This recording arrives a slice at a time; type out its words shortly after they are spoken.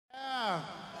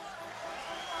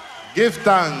Give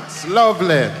thanks.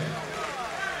 Lovely.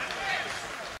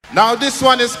 Now this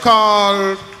one is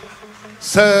called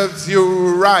Serves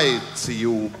You Right,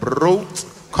 You Brute.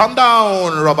 Come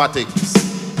down, robotics.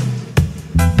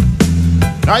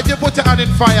 Now if you put your hand in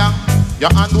fire,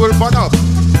 your hand will burn up.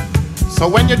 So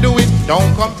when you do it,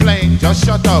 don't complain, just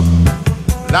shut up.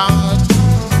 Lord.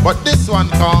 But this one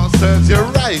called Serves You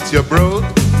Right, You Brute.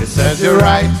 It serves you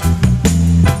right,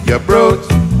 you brute.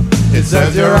 It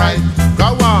serves you right.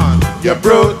 Go on, you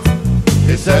brute.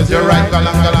 It serves you right.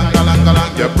 Galang, galang, galang,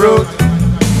 galang, you brute.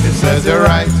 It serves you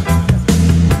right,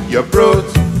 you brute.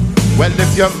 Well,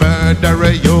 if you murder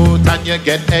a youth and you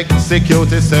get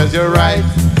executed, it serves you right,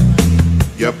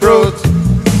 you brute.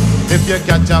 If you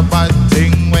catch a bad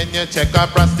thing when you check a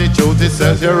prostitute, it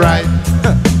serves you right,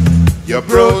 you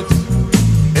brute.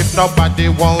 If nobody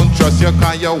won't trust you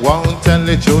cause you won't tell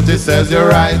the truth, it serves you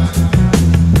right,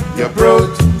 you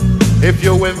brute. If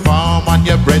you inform on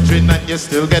your brethren and you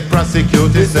still get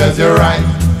prosecuted, it serves you right,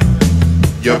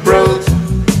 you brute.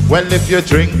 Well, if you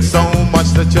drink so much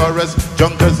that you're as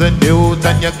drunk as a newt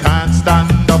and you can't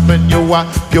stand up and you are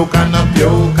puke and a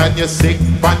puke and you're sick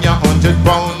on your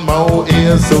 100-pound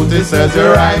mohair suit, it serves you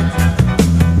right,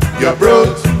 you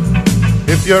brute.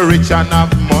 If you're rich and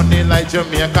have money like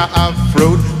Jamaica have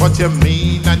fruit, but you're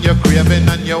mean and you're craving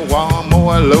and you want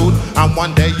more loot, and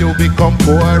one day you become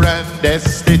poor and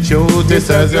destitute, it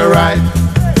serves you right,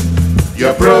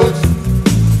 you brute.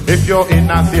 If you're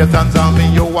in a Satan's army,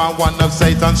 you are one of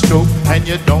Satan's troop, and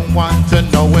you don't want to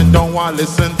know and don't want to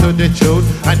listen to the truth,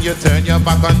 and you turn your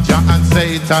back on Jah and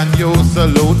Satan, you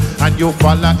salute, and you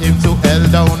follow him to hell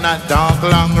down that dark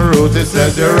long route, it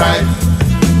serves you right,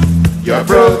 you're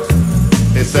brute.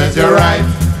 It serves you right.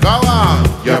 Go on,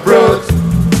 you're brute.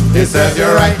 It serves you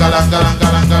right. Galang, galang,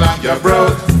 galang, galang, you're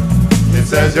brute. It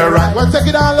serves you right. Well, take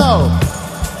it down low.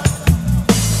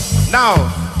 Now,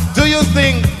 do you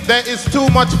think there is too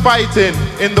much fighting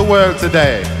in the world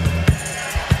today?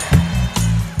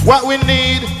 What we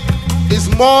need is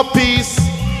more peace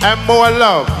and more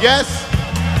love. Yes?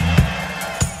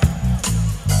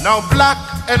 Now, black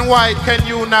and white can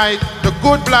unite. The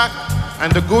good black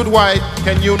and the good white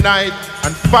can unite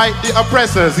and fight the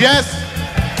oppressors, yes?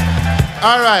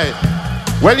 Alright,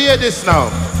 well, hear this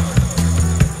now.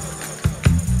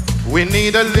 We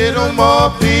need a little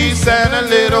more peace and a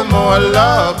little more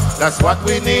love. That's what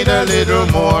we need a little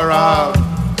more of.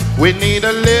 We need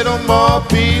a little more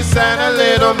peace and a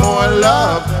little more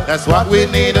love. That's what we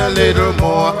need a little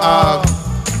more of.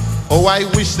 Oh, I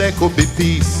wish there could be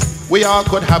peace. We all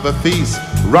could have a feast.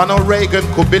 Ronald Reagan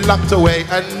could be locked away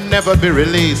and never be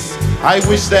released. I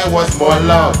wish there was more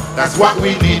love, that's what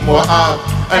we need more of.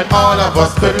 And all of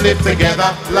us could live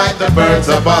together like the birds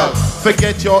above.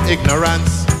 Forget your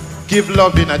ignorance, give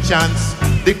love in a chance.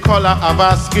 The color of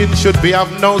our skin should be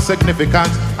of no significance.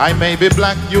 I may be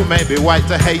black, you may be white.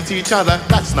 To hate each other,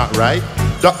 that's not right.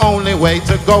 The only way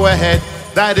to go ahead,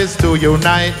 that is to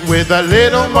unite with a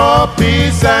little more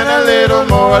peace and a little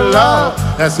more love.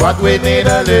 That's what we need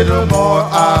a little more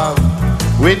of.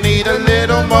 We need a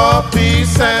little more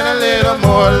peace and a little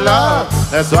more love.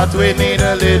 That's what we need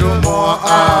a little more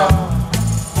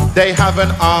of. They have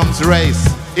an arms race,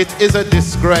 it is a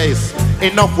disgrace.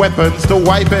 Enough weapons to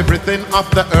wipe everything off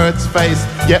the earth's face.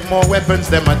 Yet more weapons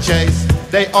them a chase.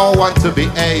 They all want to be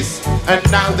ace, and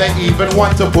now they even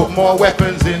want to put more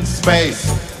weapons in space.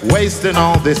 Wasting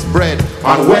all this bread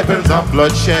on weapons of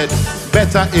bloodshed.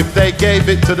 Better if they gave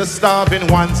it to the starving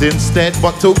ones instead.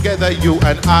 But together you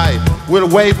and I will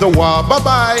wave the war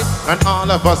bye-bye, and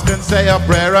all of us can say a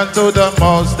prayer unto the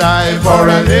Most High for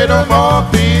a little more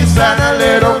peace and a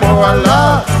little more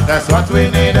love. That's what we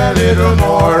need a little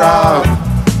more of.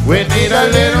 We need a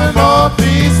little more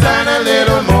peace and a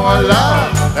little more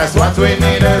love. That's what we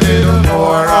need a little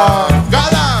more of.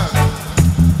 Got on!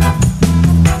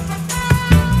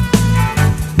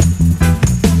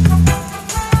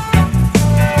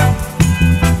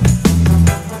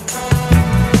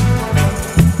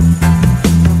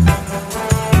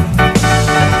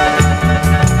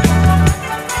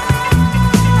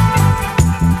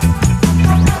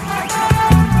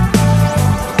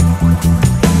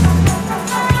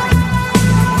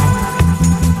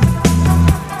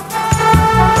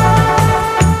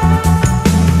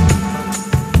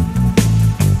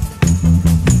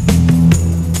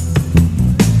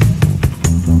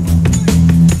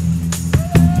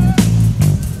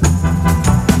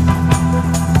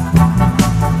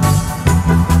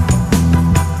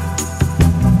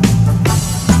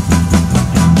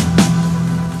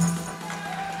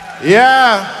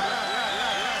 Yeah.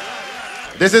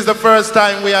 This is the first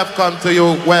time we have come to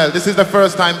you. Well, this is the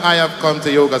first time I have come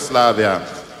to Yugoslavia.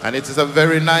 And it is a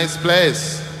very nice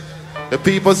place. The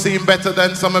people seem better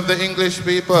than some of the English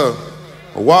people.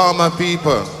 Warmer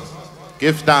people.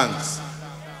 Give thanks.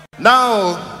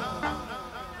 Now,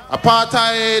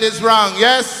 apartheid is wrong,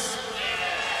 yes?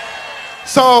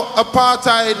 So,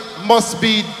 apartheid must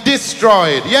be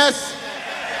destroyed, yes?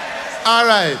 All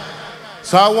right.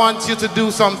 So I want you to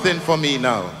do something for me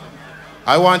now.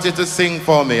 I want you to sing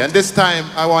for me. And this time,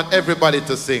 I want everybody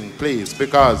to sing, please,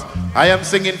 because I am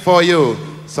singing for you.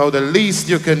 So the least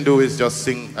you can do is just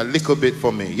sing a little bit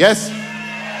for me. Yes?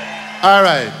 All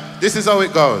right. This is how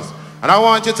it goes. And I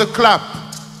want you to clap.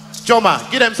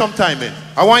 Joma, give them some time in.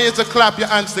 I want you to clap your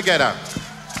hands together.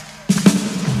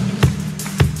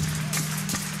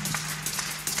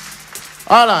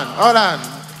 Hold on, hold on.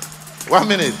 1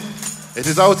 minute. It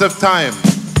is out of time.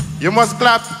 You must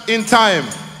clap in time.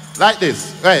 Like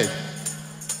this. Right.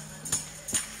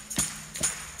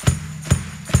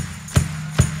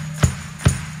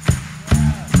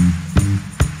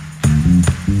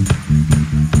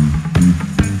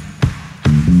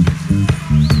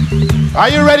 Are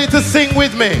you ready to sing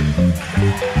with me?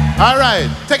 All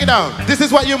right, take it down. This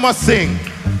is what you must sing.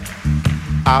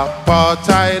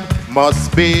 Apartheid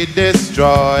must be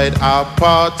destroyed.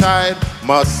 Apartheid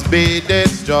must be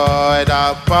destroyed.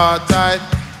 Apartheid.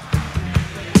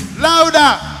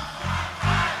 Louder.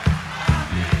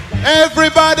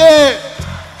 Everybody.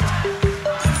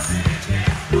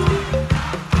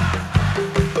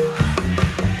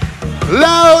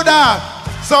 Louder.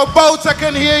 So both I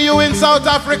can hear you in South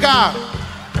Africa.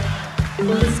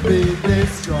 Must be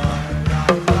destroyed.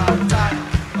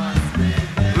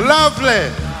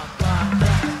 Lovely.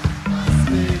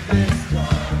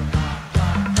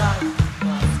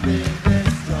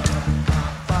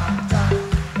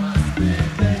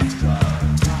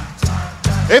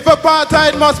 If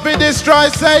apartheid must be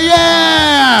destroyed, say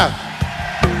yeah!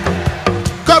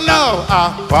 Come now!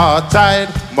 Apartheid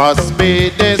must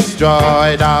be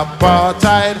destroyed.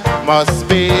 Apartheid must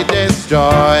be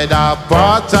destroyed.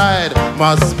 Apartheid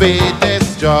must be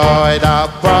destroyed.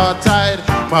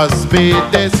 Apartheid must be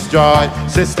destroyed.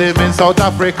 System in South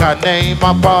Africa name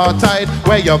apartheid,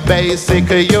 where your basic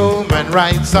human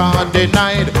rights are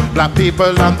denied. Black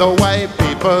people and the white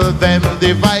people, them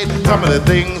divide. Some of the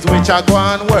things which are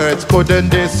gone words couldn't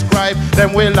describe.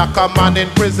 Then we lock a man in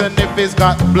prison if he's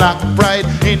got black pride.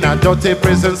 In a dirty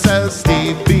prison cell,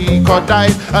 Steve Biko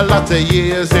died. A lot of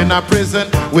years in a prison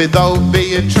without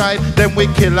being tried. Then we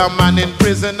kill a man in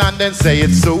prison and then say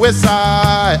it's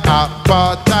suicide.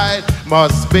 Apartheid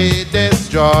must be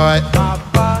destroyed.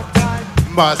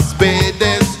 Apartheid must be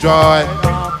destroyed.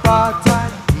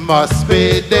 Apartheid must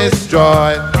be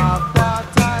destroyed.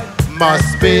 Apartheid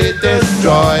must be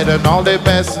destroyed. And all the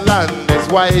best land is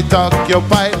white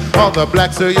occupied. All the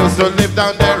blacks who used to live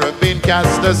down there have been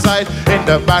cast aside. In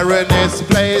the barrenest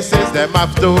places them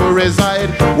have to reside,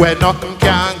 where nothing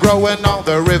can grow and all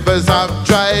the rivers have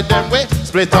dried. Then we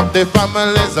split up the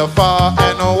families far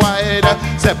and wide.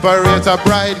 Separate a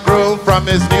bridegroom from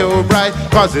his new bride,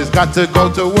 cause he's got to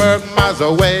go to work miles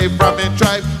away from his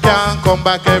tribe. Can't come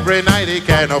back every night, he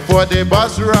can't afford the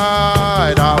bus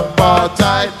ride.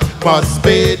 Apartheid must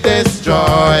be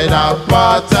destroyed.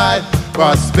 Apartheid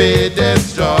must be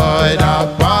destroyed.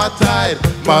 Apartheid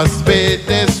must be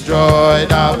destroyed.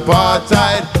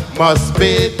 Apartheid must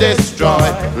be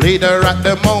destroyed. Leader at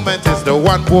the moment is the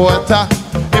one quarter.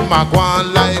 Him a go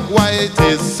on like white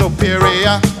is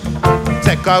superior.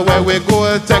 Take away we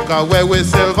gold, take away we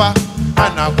silver,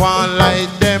 and I go on like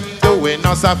them doing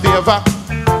us a favor.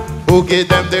 Who give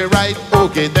them the right, who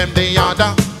give them the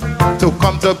order to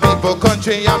come to people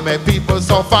country and make people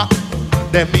suffer.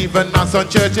 Them even have some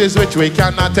churches which we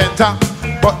cannot enter,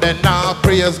 but then now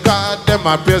praise God, them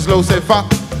a praise Lucifer.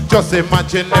 Just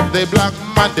imagine if the black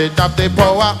man did have the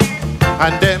power,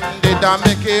 and them did a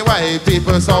make it white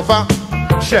people suffer.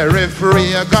 Sheriff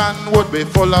Reagan would be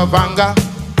full of anger,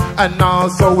 and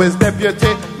also his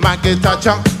deputy Maggie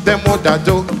Thatcher. Them would have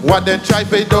do what they try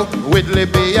to do with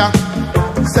Libya.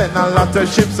 Send a lot of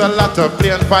ships, a lot of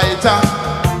plane fighter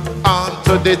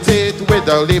onto the teeth with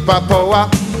a leap of power,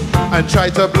 and try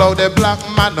to blow the black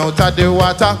man out of the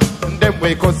water. Then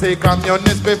we could say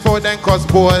communists before then cause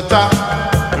border.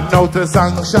 Now to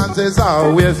sanctions is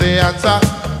always the answer,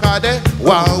 cause they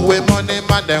want with money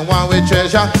man, they want with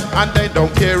treasure, and they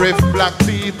don't care if black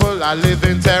people are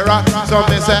living terror. So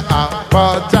they say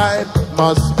apartheid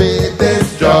must be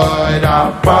destroyed.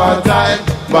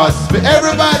 Apartheid must be,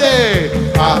 everybody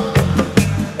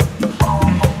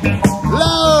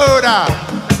louder.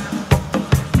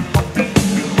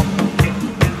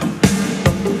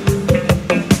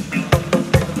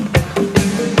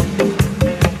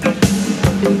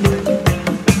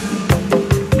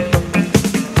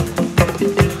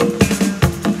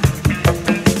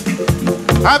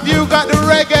 Have you got the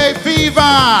reggae fever?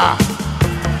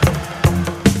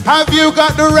 Have you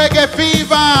got the reggae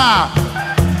fever?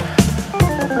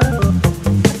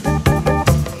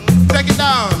 Take it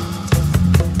down.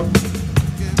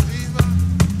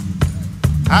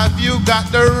 Have you got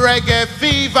the reggae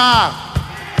fever?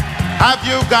 Have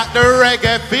you got the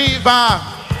reggae fever?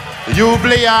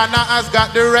 Ljubljana has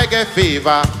got the reggae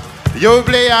fever.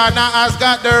 Ljubljana has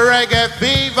got the reggae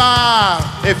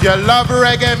fever. If you love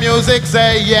reggae music,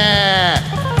 say yeah.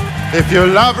 If you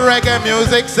love reggae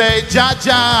music, say ja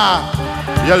ja.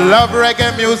 You love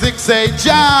reggae music, say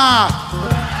ja.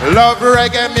 Love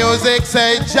reggae music,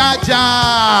 say ja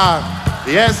ja.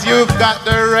 Yes, you've got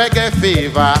the reggae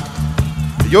fever.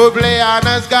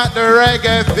 Ljubljana's got the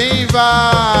reggae fever.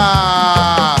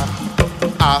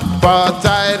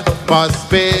 Apartheid must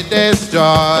be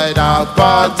destroyed.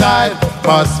 Apartheid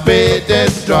must be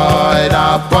destroyed.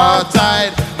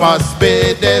 Apartheid must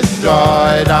be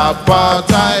destroyed.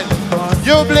 Apartheid.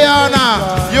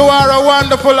 Ljubljana, you are a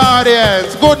wonderful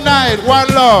audience. Good night, one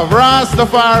love,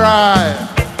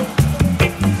 Rastafari.